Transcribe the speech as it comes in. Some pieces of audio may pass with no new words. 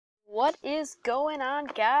What is going on,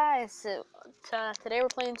 guys? Today we're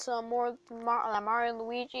playing some more Mario and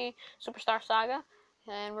Luigi Superstar Saga,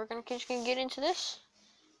 and we're just gonna get into this.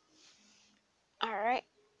 All right.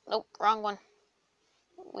 Nope, wrong one.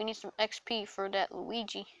 We need some XP for that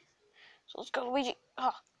Luigi. So let's go, Luigi.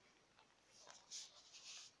 Oh.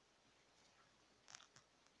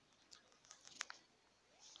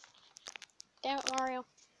 Damn it, Mario.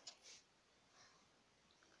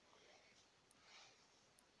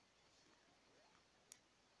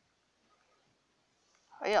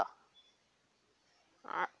 Oh yeah.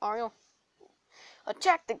 All right, Mario.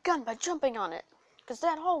 Attack the gun by jumping on it, because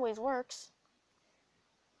that always works.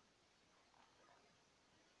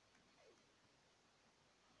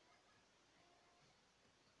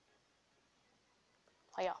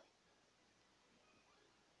 Oh yeah.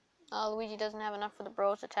 Luigi doesn't have enough for the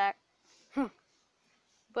bros attack.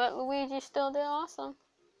 But Luigi still did awesome.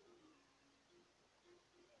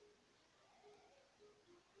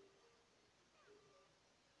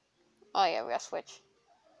 Oh yeah, we gotta switch.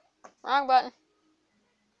 Wrong button.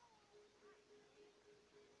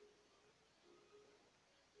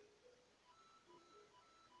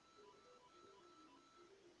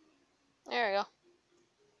 There we go.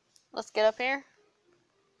 Let's get up here.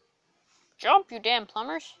 Jump, you damn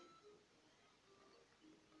plumbers.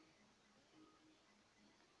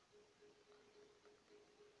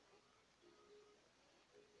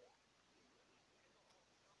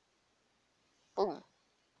 Boom.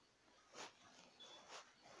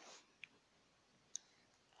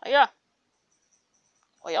 Oh yeah.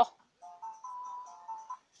 Oh yeah.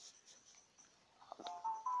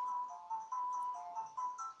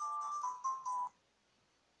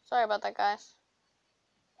 Sorry about that, guys.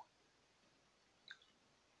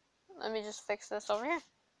 Let me just fix this over here.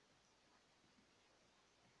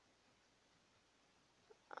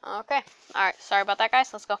 Okay. Alright, sorry about that,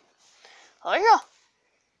 guys. Let's go. Oh yeah.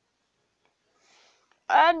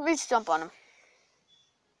 And we jump on him.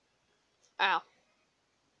 Ow.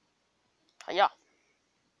 Oh yeah.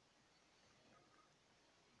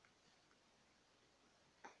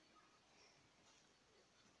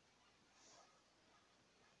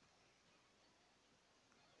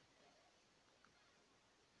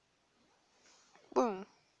 Boom.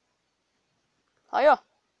 Oh yeah.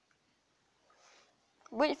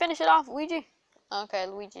 We finish it off, Luigi. Okay,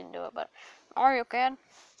 Luigi didn't do it, but Mario can.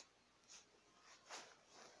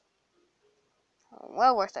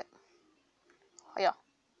 Well worth it. Oh yeah.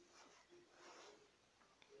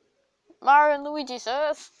 Mario and Luigi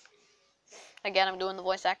says. Again, I'm doing the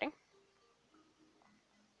voice acting.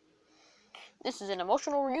 This is an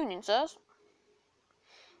emotional reunion, says.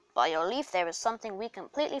 By your leaf, there is something we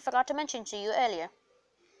completely forgot to mention to you earlier.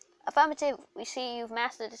 Affirmative, we see you've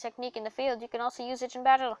mastered the technique in the field. You can also use it in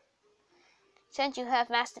battle. Since you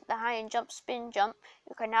have mastered the high and jump, spin, jump,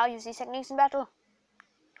 you can now use these techniques in battle.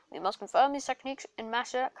 We must confirm these techniques in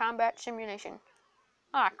master combat simulation.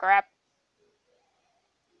 Ah, crap.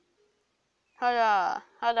 Hada,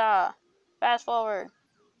 hada. Fast forward.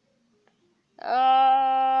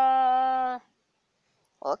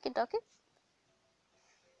 Okie dokie.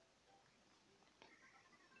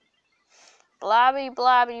 Blobby,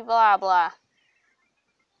 blobby, blah, blah.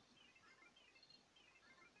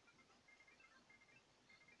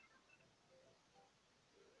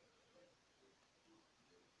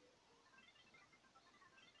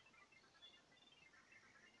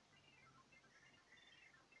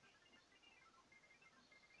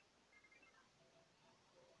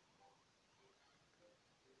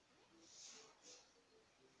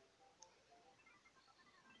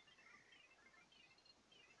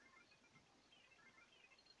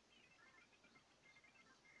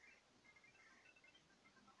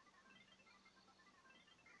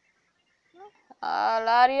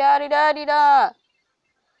 La di da di da di da.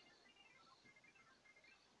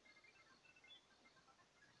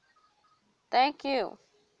 Thank you.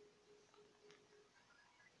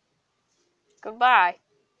 Goodbye.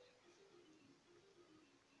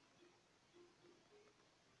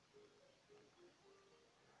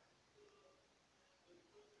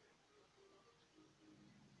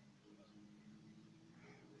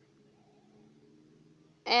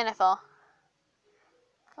 And I fell.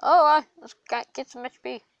 Oh, let's get some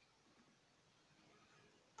HP.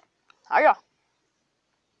 Hiya.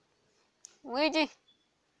 Luigi.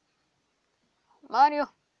 Mario.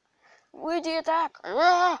 Luigi attack.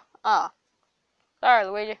 Ah. Sorry,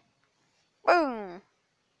 Luigi. Boom.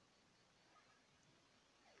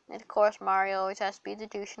 And of course, Mario always has to be the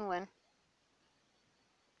douche and win.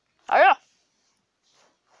 Hiya.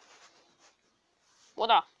 What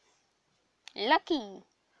up? Lucky.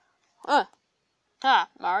 Ha!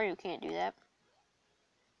 Mario can't do that.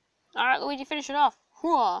 Alright, Luigi, finish it off.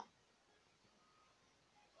 Hooah!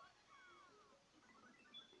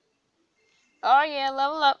 Oh yeah,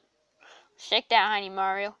 level up. Shake that, honey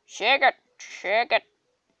Mario. Shake it, shake it,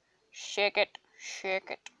 shake it,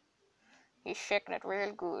 shake it. He's shaking it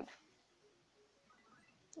real good.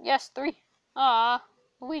 Yes, 3. Ah,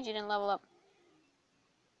 Luigi didn't level up.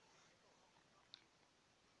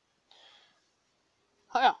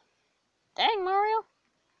 Huh. Dang, Mario.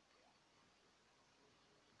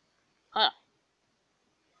 Huh.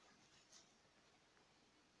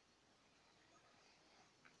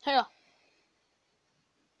 Huh.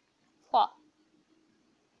 Huh.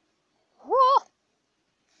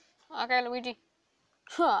 Whoa. Okay, Luigi.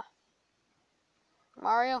 Huh.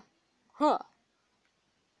 Mario. Huh.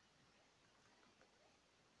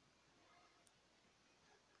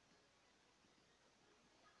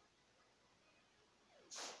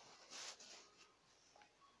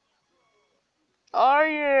 Oh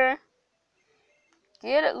yeah.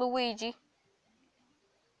 Get it, Luigi.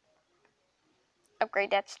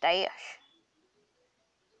 Upgrade that stash.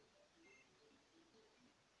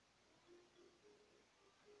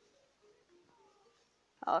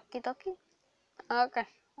 Okie dokie. Okay,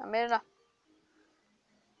 I made it up.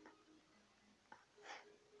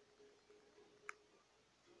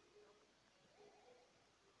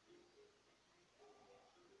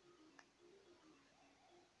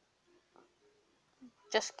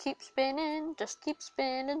 Just keep spinning, just keep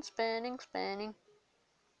spinning, spinning, spinning.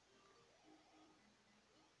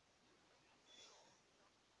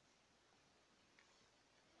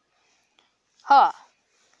 Huh.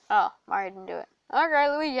 Oh, Mario didn't do it. Okay,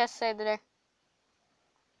 Luigi has to save the day.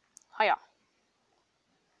 Hiya.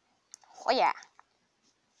 Hiya.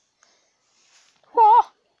 Whoa.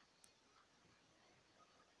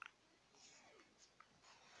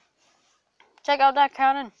 Check out that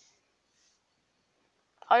cannon.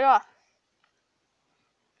 Hiya.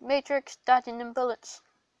 Matrix dodging them bullets.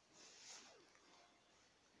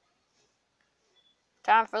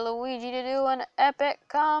 Time for Luigi to do an epic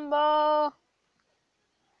combo.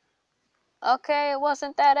 Okay, it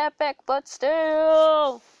wasn't that epic, but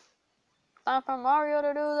still. Time for Mario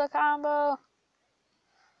to do the combo.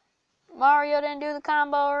 Mario didn't do the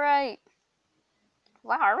combo right.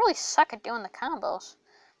 Wow, I really suck at doing the combos.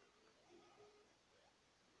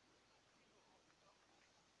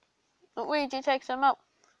 Luigi takes him out.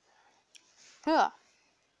 Huh.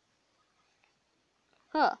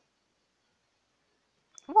 Huh.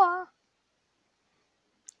 Wah.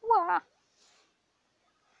 Wah.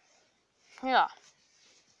 Yeah.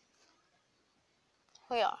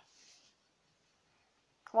 Yeah.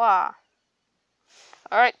 Wah.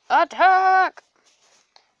 Alright, attack!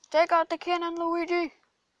 Take out the cannon, Luigi.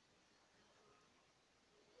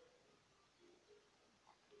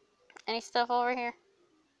 Any stuff over here?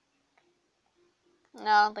 No,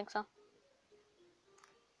 I don't think so.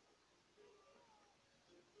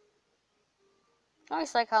 I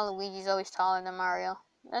always like how Luigi's always taller than Mario.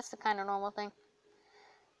 That's the kind of normal thing.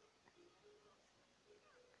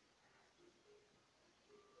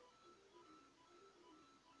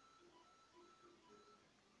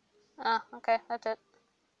 Ah, okay, that's it.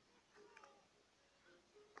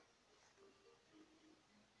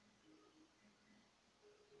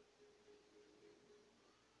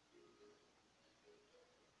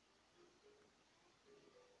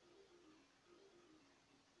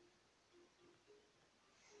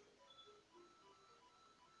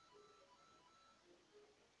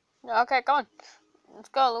 Okay, come on. Let's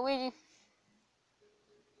go, Luigi.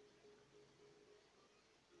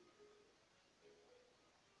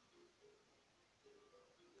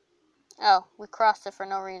 Oh, we crossed it for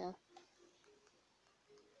no reason.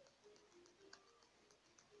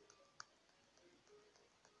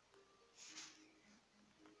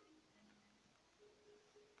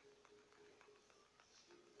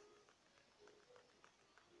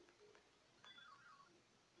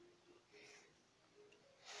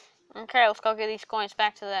 Okay, let's go get these coins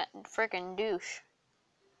back to that freaking douche.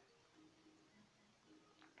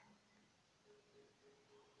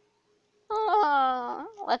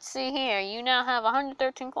 Let's see here. You now have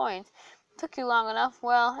 113 coins. Took you long enough.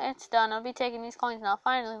 Well, it's done. I'll be taking these coins now.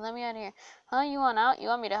 Finally, let me out of here. Huh? You want out? You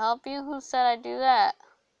want me to help you? Who said I'd do that?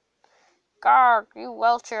 Garg, you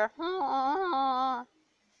welcher.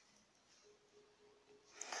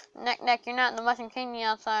 Neck, you're not in the Mushroom Kingdom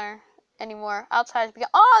outsider anymore. Outsider's begun.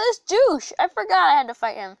 Oh, this douche! I forgot I had to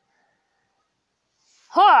fight him.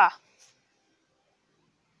 Ha!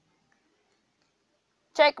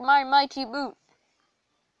 Take my mighty boot.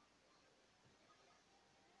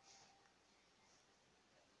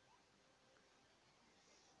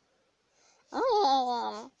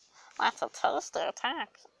 to taste the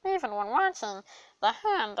attacks. Even when watching, the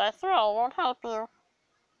hand I throw won't help you.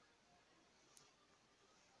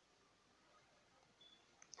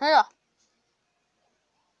 Yeah.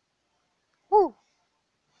 Woo.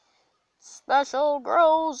 Special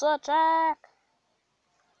Bros attack.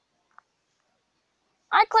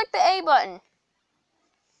 I clicked the A button.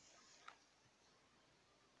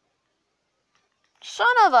 Son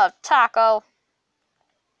of a taco.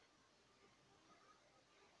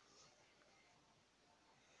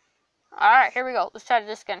 Alright, here we go. Let's try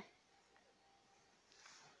this again.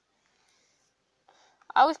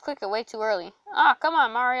 I always click it way too early. Ah, come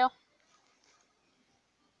on, Mario.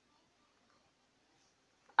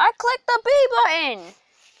 I clicked the B button.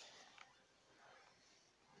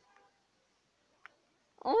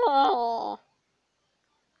 Oh.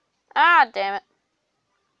 Ah, damn it.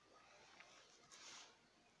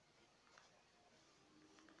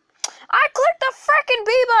 I clicked the frickin'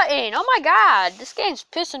 B button. Oh my god, this game's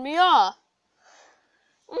pissing me off.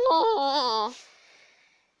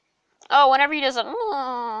 Oh, whenever he does it,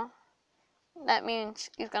 that means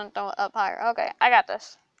he's gonna throw it up higher. Okay, I got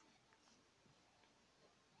this.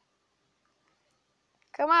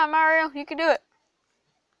 Come on, Mario, you can do it.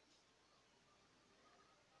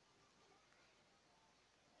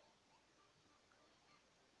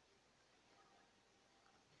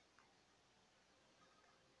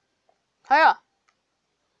 Hiya.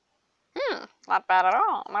 Not bad at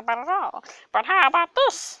all, not bad at all. But how about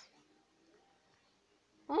this?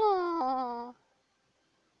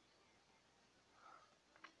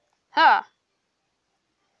 Huh.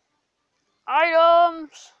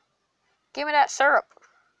 Items. Give me that syrup.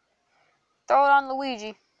 Throw it on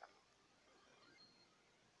Luigi.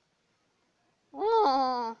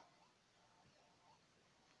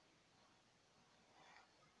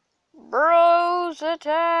 Bros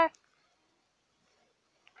attack.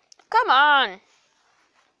 Come on.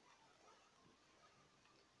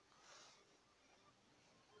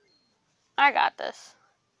 I got this.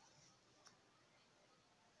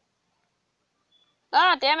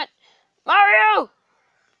 Ah, damn it. Mario!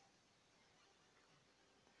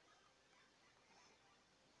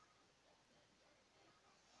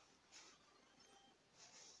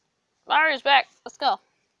 Mario's back. Let's go.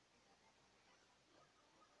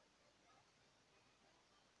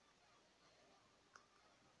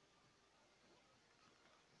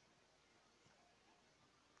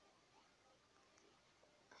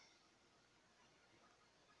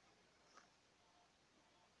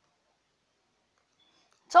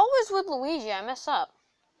 It's always with Luigi. I mess up.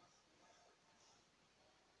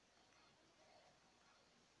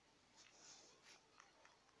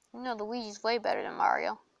 You know, Luigi's way better than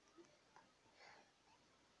Mario.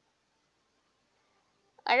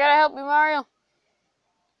 I gotta help you, Mario.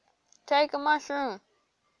 Take a mushroom.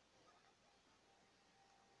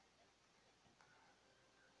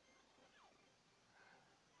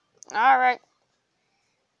 Alright.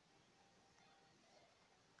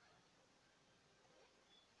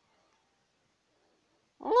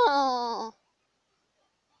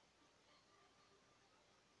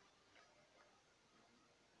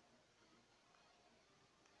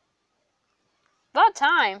 About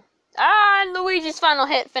time. Ah, Luigi's final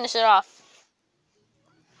hit. Finish it off.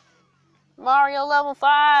 Mario level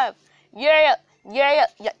 5. Yeah, yeah, yeah,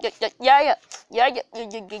 yeah, yeah, yeah, yeah, yeah, yeah,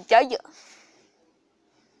 yeah, yeah, yeah.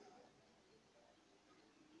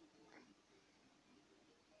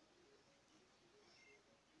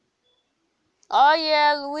 Oh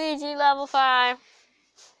yeah, Luigi level 5.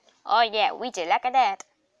 Oh yeah, Luigi, look at that.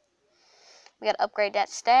 We gotta upgrade that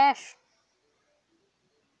stash.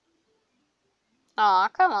 Aw,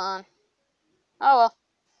 come on. Oh well.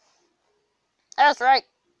 That's right.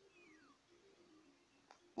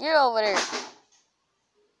 Get over there.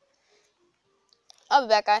 I'll be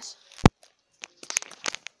back, guys.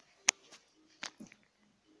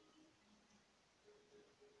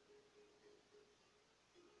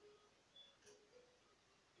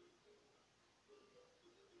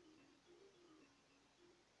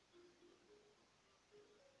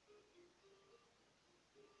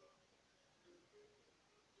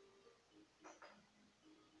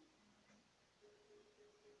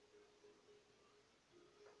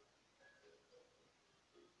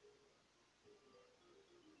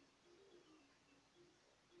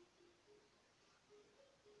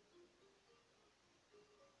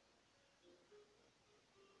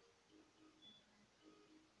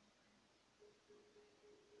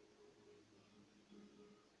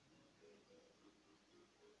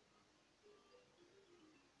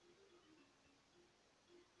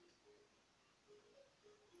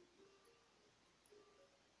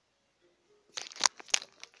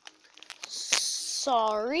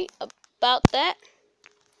 sorry about that.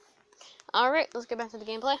 Alright, let's get back to the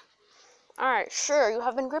gameplay. Alright, sure, you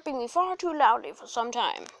have been gripping me far too loudly for some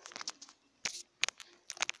time.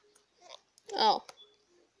 Oh.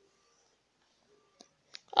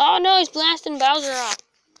 Oh no, he's blasting Bowser off.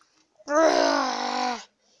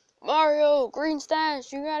 Mario, Green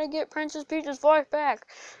Stash, you gotta get Princess Peach's voice back.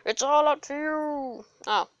 It's all up to you.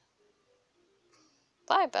 Oh.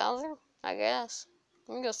 Bye, Bowser, I guess.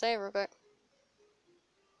 Let me go save real quick.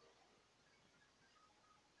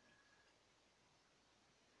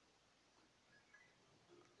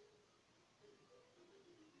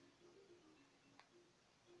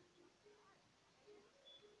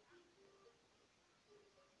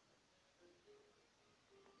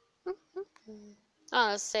 Oh,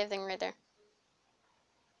 that's the same thing right there.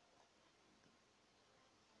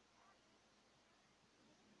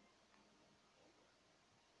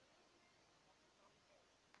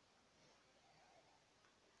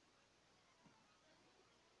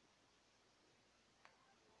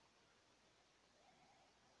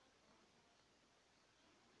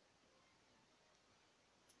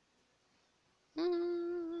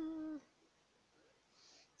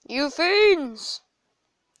 You fiends!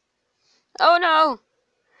 Oh no!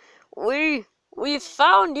 We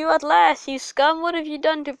found you at last, you scum! What have you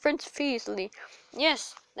done to Prince Peasley?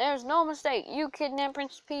 Yes, there's no mistake. You kidnapped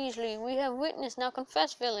Prince Peasley. We have witnessed. Now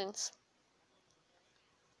confess, villains.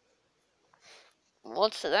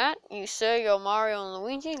 What's that? You say you're Mario and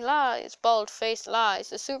Luigi? Lies, bald-faced lies.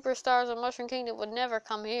 The superstars of Mushroom Kingdom would never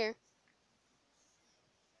come here.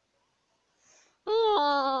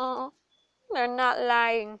 Oh, they're not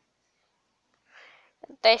lying.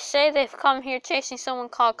 They say they've come here chasing someone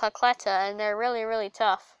called Cocletta, and they're really, really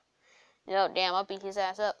tough. Oh, damn, I'll beat his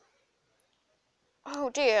ass up. Oh,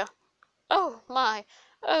 dear. Oh, my.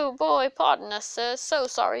 Oh, boy, pardon us, sir. So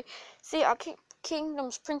sorry. See, our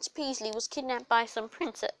kingdom's Prince Peasley was kidnapped by some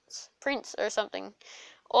prince or something.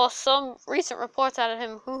 Or some recent reports out of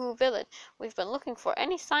him Hoo-Hoo Village. We've been looking for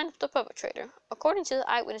any sign of the perpetrator. According to the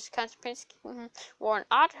eyewitness accounts, Prince wore an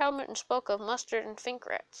odd helmet and spoke of mustard and fink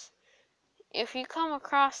rats. If you come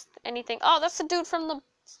across anything... Oh, that's the dude from the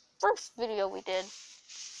first video we did.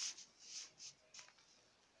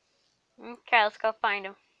 Okay, let's go find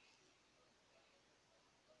him.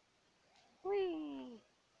 Whee!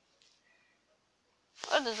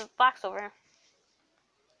 Oh, there's a box over here.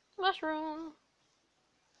 Mushroom.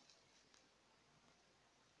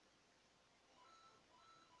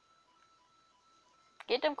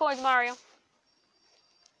 Get them coins, Mario.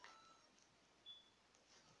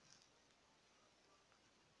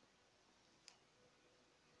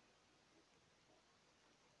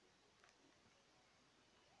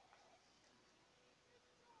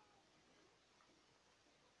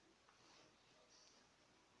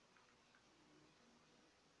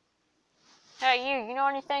 Hey, you know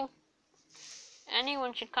anything?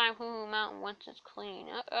 Anyone should climb Hoo-Hoo Mountain once it's clean.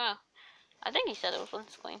 I think he said it was once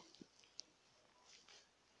it's clean.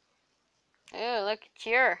 Ew, look at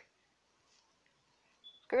you.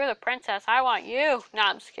 Screw the princess, I want you. Nah,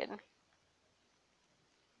 I'm just kidding.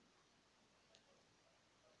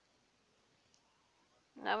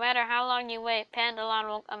 No matter how long you wait, Pandalon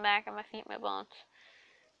won't come back and my feet, my bones.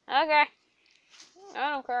 Okay. I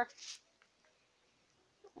don't care.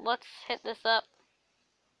 Let's hit this up.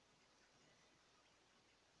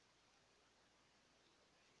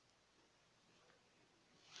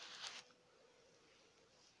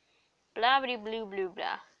 Blah blah blue blue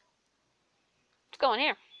blah. Let's go in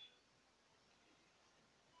here.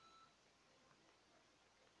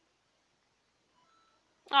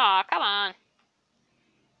 Aw, come on.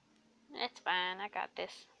 It's fine, I got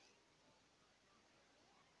this.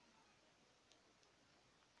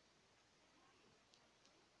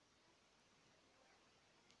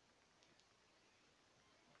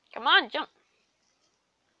 Come on, jump.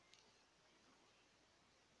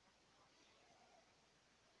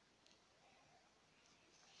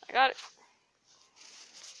 I got it.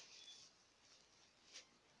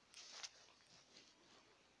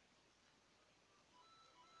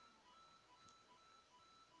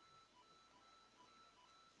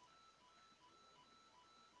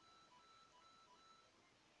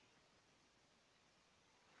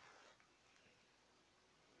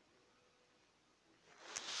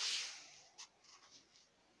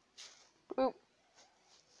 Oop.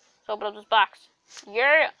 Let's open up this box.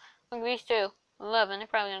 Yeah! Look at these two. 11. They're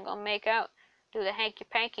probably gonna go make out. Do the hanky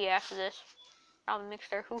panky after this. Probably mix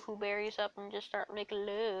their hoo-hoo berries up and just start making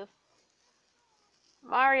love.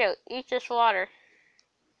 Mario, eat this water.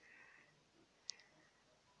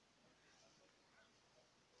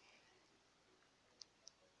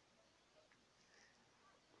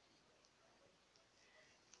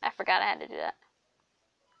 forgot I had to do that.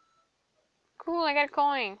 Cool, I got a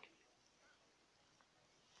coin.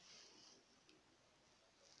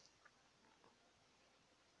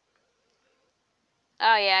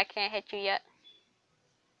 Oh yeah, I can't hit you yet.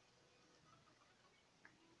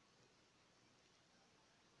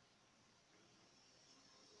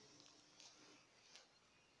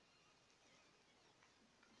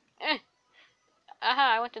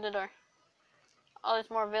 Aha, I went to the door. Oh,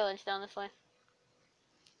 there's more village down this way.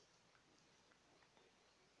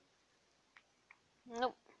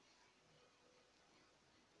 Nope.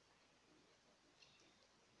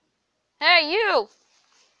 Hey, you!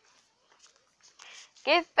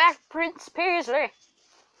 Give back Prince Peasley!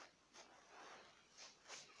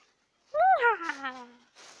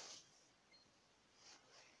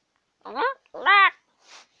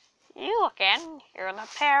 You again? You're the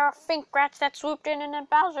pair of fink rats that swooped in and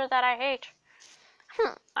Bowser that I hate.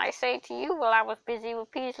 I say to you, while I was busy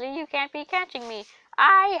with Peasley, you can't be catching me.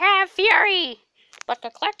 I have fury! But the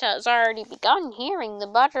Cleta has already begun hearing the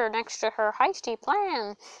butter next to her hasty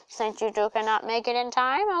plan. Since you two cannot make it in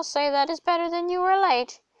time, I'll say that is better than you were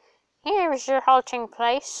late. Here is your halting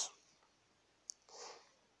place.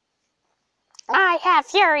 I have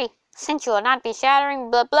fury! Since you will not be shattering,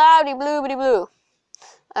 blah blah de blue bitty blue.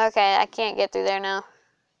 Okay, I can't get through there now.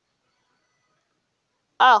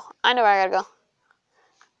 Oh, I know where I gotta go.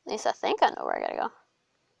 At least I think I know where I gotta go.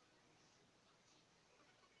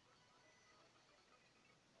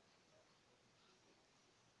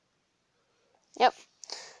 Yep.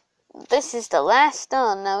 This is the last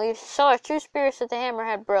stone. Now we show our true spirits at the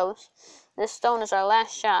Hammerhead Bros. This stone is our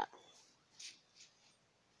last shot.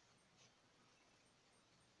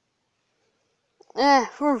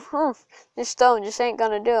 This stone just ain't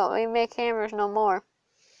gonna do it. We make hammers no more.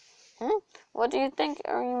 What do you think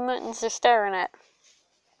are you mutants are staring at?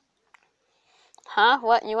 Huh?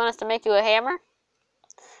 What? You want us to make you a hammer?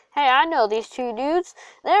 Hey, I know these two dudes.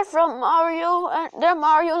 They're Mario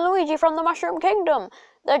and Luigi from the Mushroom Kingdom.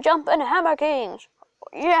 They're Jumpin' Hammer Kings.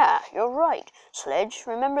 Yeah, you're right. Sledge,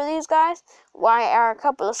 remember these guys? Why are a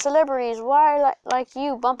couple of celebrities? Why like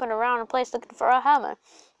you bumping around a place looking for a hammer?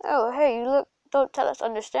 Oh, hey, you look. Don't tell us to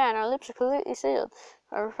understand. Our lips are completely sealed.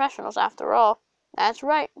 We're professionals after all. That's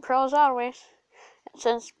right. Pros always. And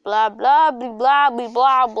since blah blah blah blah blah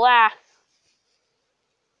blah blah.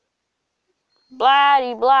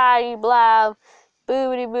 Blah blah blah.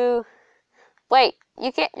 Boobity boo. Wait,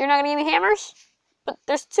 you're not gonna give me hammers? But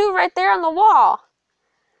there's two right there on the wall.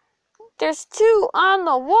 There's two on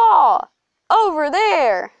the wall. Over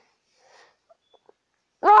there.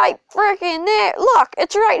 Right freaking there. Look,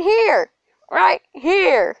 it's right here. Right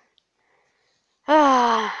here.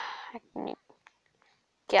 God,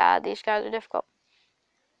 these guys are difficult.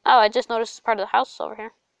 Oh, I just noticed it's part of the house over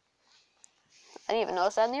here. I didn't even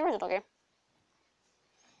notice that in the original game.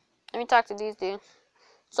 Let me talk to these dudes.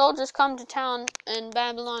 Soldiers come to town and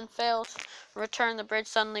Babylon fails. Return, the bridge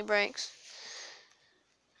suddenly breaks.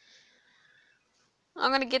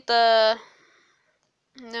 I'm gonna get them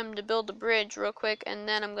to build the bridge real quick, and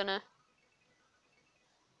then I'm gonna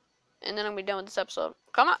be done with this episode.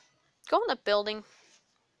 Come on, go in the building.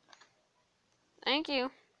 Thank you.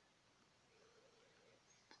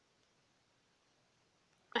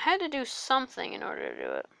 I had to do something in order to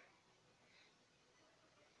do it.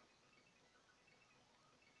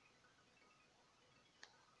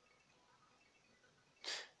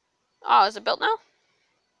 Oh, is it built now?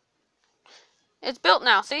 It's built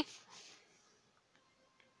now, see?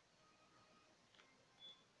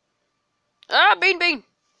 Ah, bean!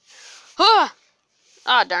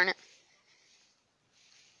 Ah, darn it.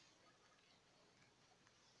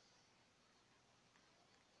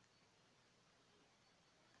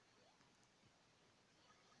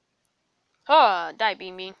 Ah, die,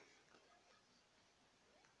 bean.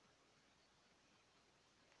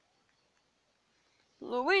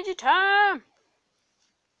 Luigi time!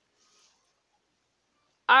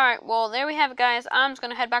 Alright, well, there we have it, guys. I'm just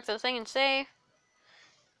going to head back to the thing and save.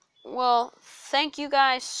 Well, thank you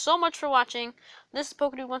guys so much for watching. This is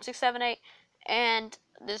PokeDude1678, and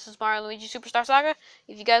this is Mario Luigi Superstar Saga.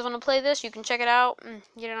 If you guys want to play this, you can check it out and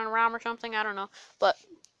get it on a ROM or something. I don't know. But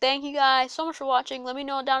thank you guys so much for watching. Let me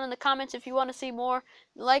know down in the comments if you want to see more.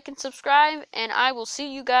 Like and subscribe, and I will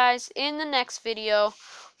see you guys in the next video.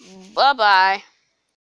 Bye-bye.